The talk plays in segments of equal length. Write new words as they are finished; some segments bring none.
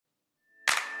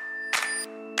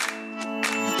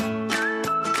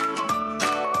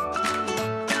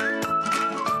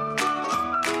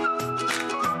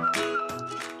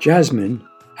Jasmin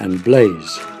and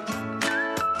Blaze.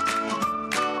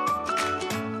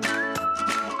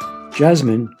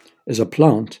 Jasmin is a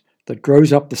plant that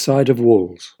grows up the side of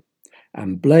walls,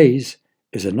 and Blaze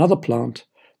is another plant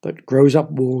that grows up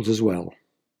walls as well.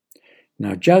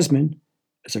 Now Jasmin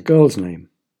is a girl's name,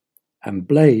 and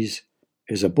Blaze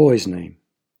is a boy's name.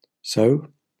 So,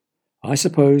 I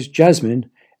suppose Jasmin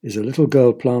is a little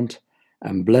girl plant,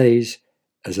 and Blaze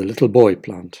is a little boy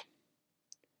plant.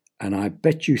 And I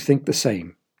bet you think the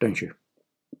same, don't you?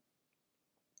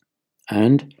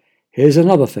 And here's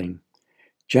another thing.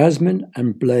 Jasmin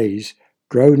and Blaze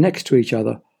grow next to each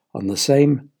other on the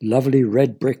same lovely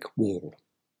red brick wall.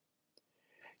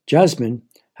 Jasmin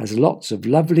has lots of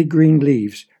lovely green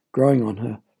leaves growing on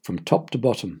her from top to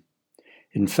bottom.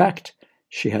 In fact,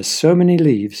 she has so many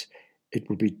leaves it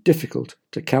would be difficult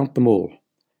to count them all.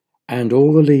 And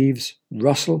all the leaves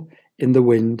rustle in the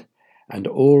wind, and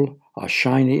all are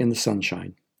shiny in the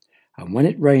sunshine. And when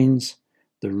it rains,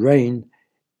 the rain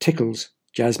tickles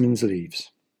Jasmin's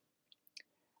leaves.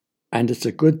 And it's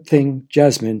a good thing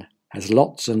Jasmin has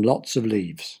lots and lots of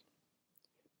leaves,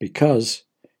 because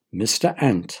Mr.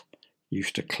 Ant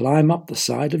used to climb up the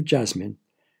side of Jasmin,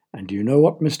 and do you know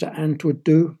what Mr. Ant would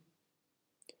do?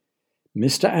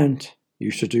 Mr. Ant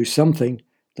used to do something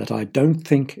that I don't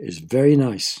think is very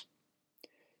nice.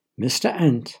 Mr.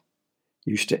 Ant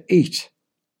used to eat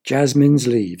Jasmin's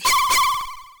leaves.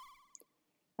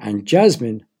 And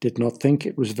Jasmin did not think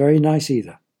it was very nice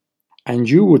either. And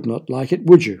you would not like it,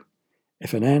 would you,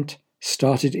 if an ant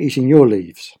started eating your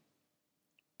leaves?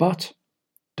 But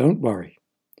don't worry,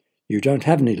 you don't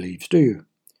have any leaves, do you?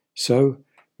 So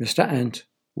Mr. Ant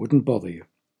wouldn't bother you.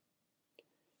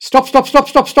 Stop, stop, stop,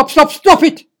 stop, stop, stop, stop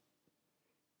it!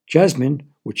 Jasmin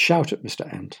would shout at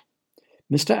Mr. Ant.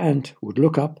 Mr. Ant would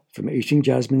look up from eating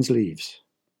Jasmin's leaves.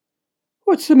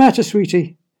 What's the matter,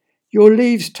 sweetie? Your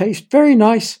leaves taste very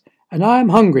nice, and I am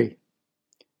hungry.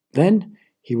 Then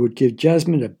he would give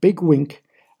Jasmin a big wink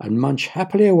and munch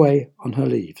happily away on her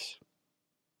leaves.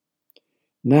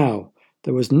 Now,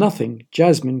 there was nothing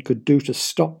Jasmin could do to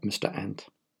stop Mr. Ant.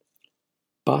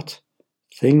 But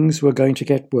things were going to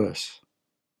get worse.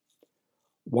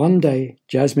 One day,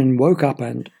 Jasmin woke up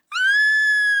and...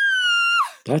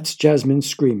 That's Jasmin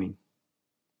screaming.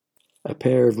 A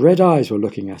pair of red eyes were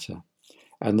looking at her,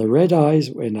 and the red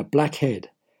eyes were in a black head,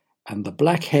 and the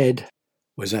black head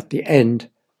was at the end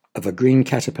of a green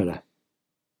caterpillar.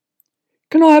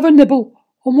 Can I have a nibble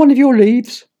on one of your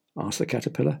leaves? Asked the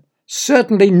caterpillar.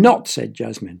 Certainly not, said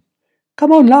Jasmin.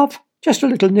 Come on, love, just a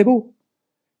little nibble.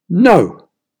 No!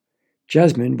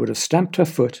 Jasmin would have stamped her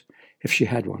foot if she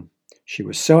had one. She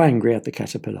was so angry at the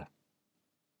caterpillar.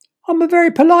 I'm a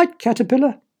very polite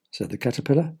caterpillar, said the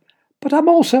caterpillar, but I'm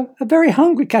also a very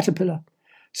hungry caterpillar,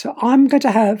 so I'm going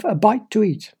to have a bite to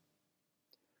eat.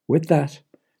 With that,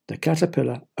 the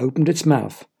caterpillar opened its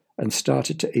mouth and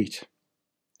started to eat.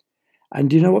 And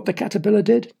do you know what the caterpillar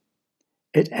did?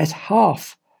 It ate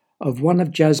half of one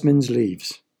of Jasmin's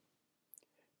leaves.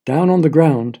 Down on the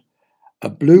ground, a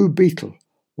blue beetle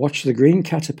watched the green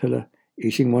caterpillar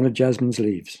eating one of Jasmin's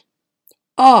leaves.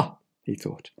 Ah, he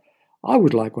thought, I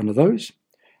would like one of those.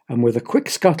 And with a quick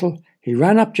scuttle, he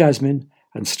ran up Jasmin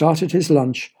and started his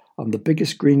lunch on the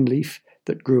biggest green leaf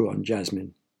that grew on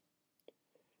Jasmin.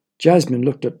 Jasmin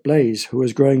looked at Blaze, who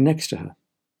was growing next to her.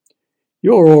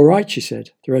 You're all right, she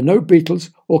said. There are no beetles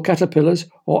or caterpillars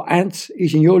or ants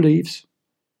eating your leaves.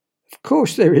 Of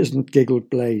course there isn't,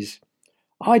 giggled Blaze.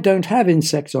 I don't have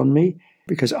insects on me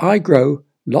because I grow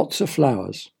lots of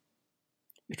flowers.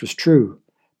 It was true.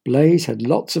 Blaze had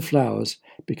lots of flowers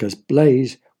because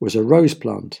Blaze was a rose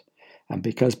plant, and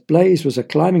because Blaze was a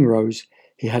climbing rose,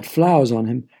 he had flowers on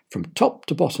him from top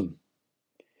to bottom.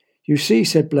 You see,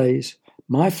 said Blaze,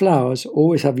 my flowers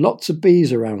always have lots of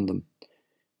bees around them.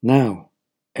 Now,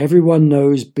 everyone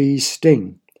knows bees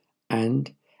sting,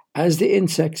 and as the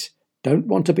insects don't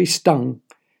want to be stung,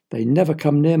 they never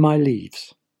come near my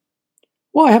leaves.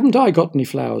 Why haven't I got any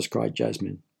flowers? Cried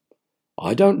Jasmin.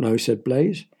 I don't know, said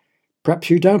Blaze.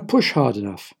 Perhaps you don't push hard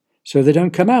enough, so they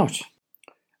don't come out.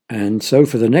 And so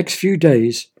for the next few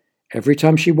days, every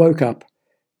time she woke up,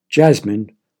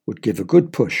 Jasmin would give a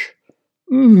good push.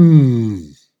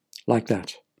 Like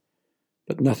that.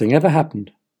 But nothing ever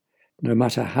happened. No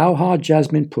matter how hard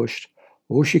Jasmin pushed,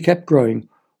 all she kept growing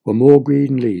were more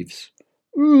green leaves.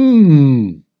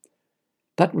 That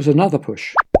was another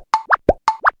push.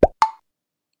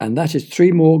 And that is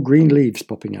 3 more green leaves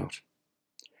popping out,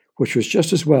 which was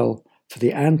just as well for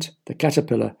the ant, the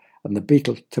caterpillar, and the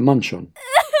beetle to munch on.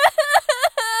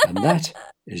 And that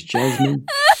is Jasmin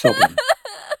sobbing.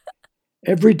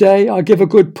 Every day I give a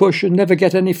good push and never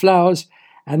get any flowers,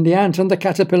 and the ant and the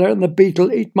caterpillar and the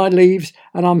beetle eat my leaves,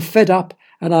 and I'm fed up,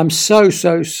 and I'm so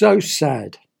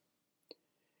sad.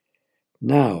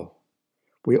 Now,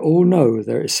 we all know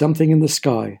there is something in the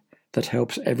sky that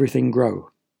helps everything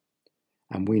grow,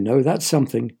 and we know that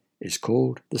something is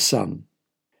called the sun.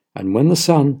 And when the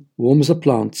sun warms the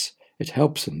plants, it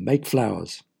helps them make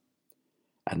flowers.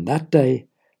 And that day,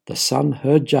 the sun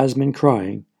heard Jasmin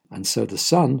crying, and so the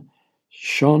sun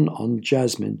shone on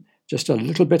Jasmin just a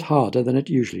little bit harder than it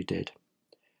usually did.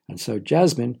 And so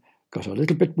Jasmin got a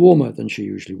little bit warmer than she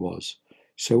usually was.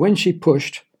 So when she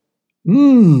pushed,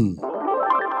 now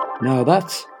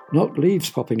that's not leaves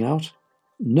popping out.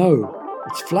 No,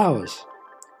 it's flowers.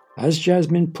 As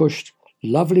Jasmin pushed,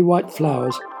 lovely white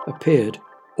flowers appeared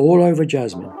all over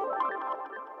Jasmin.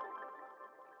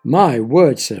 My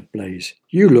word, said Blaze,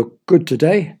 you look good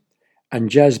today. And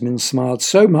Jasmin smiled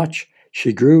so much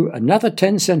she grew another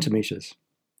 10 centimetres.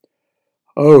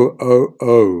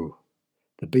 Oh.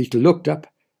 The beetle looked up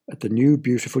at the new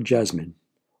beautiful Jasmin.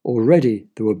 Already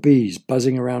there were bees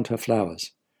buzzing around her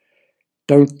flowers.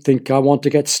 Don't think I want to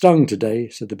get stung today,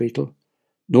 said the beetle.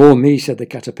 Nor me, said the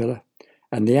caterpillar,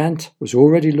 and the ant was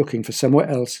already looking for somewhere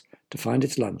else to find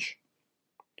its lunch.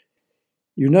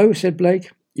 You know, said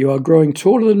Blake, you are growing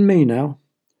taller than me now.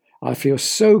 I feel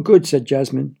so good, said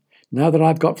Jasmin. Now that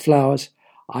I've got flowers,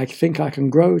 I think I can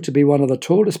grow to be one of the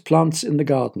tallest plants in the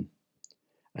garden.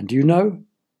 And do you know,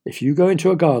 if you go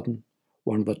into a garden,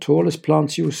 one of the tallest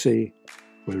plants you'll see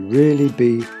will really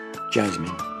be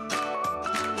Jasmin.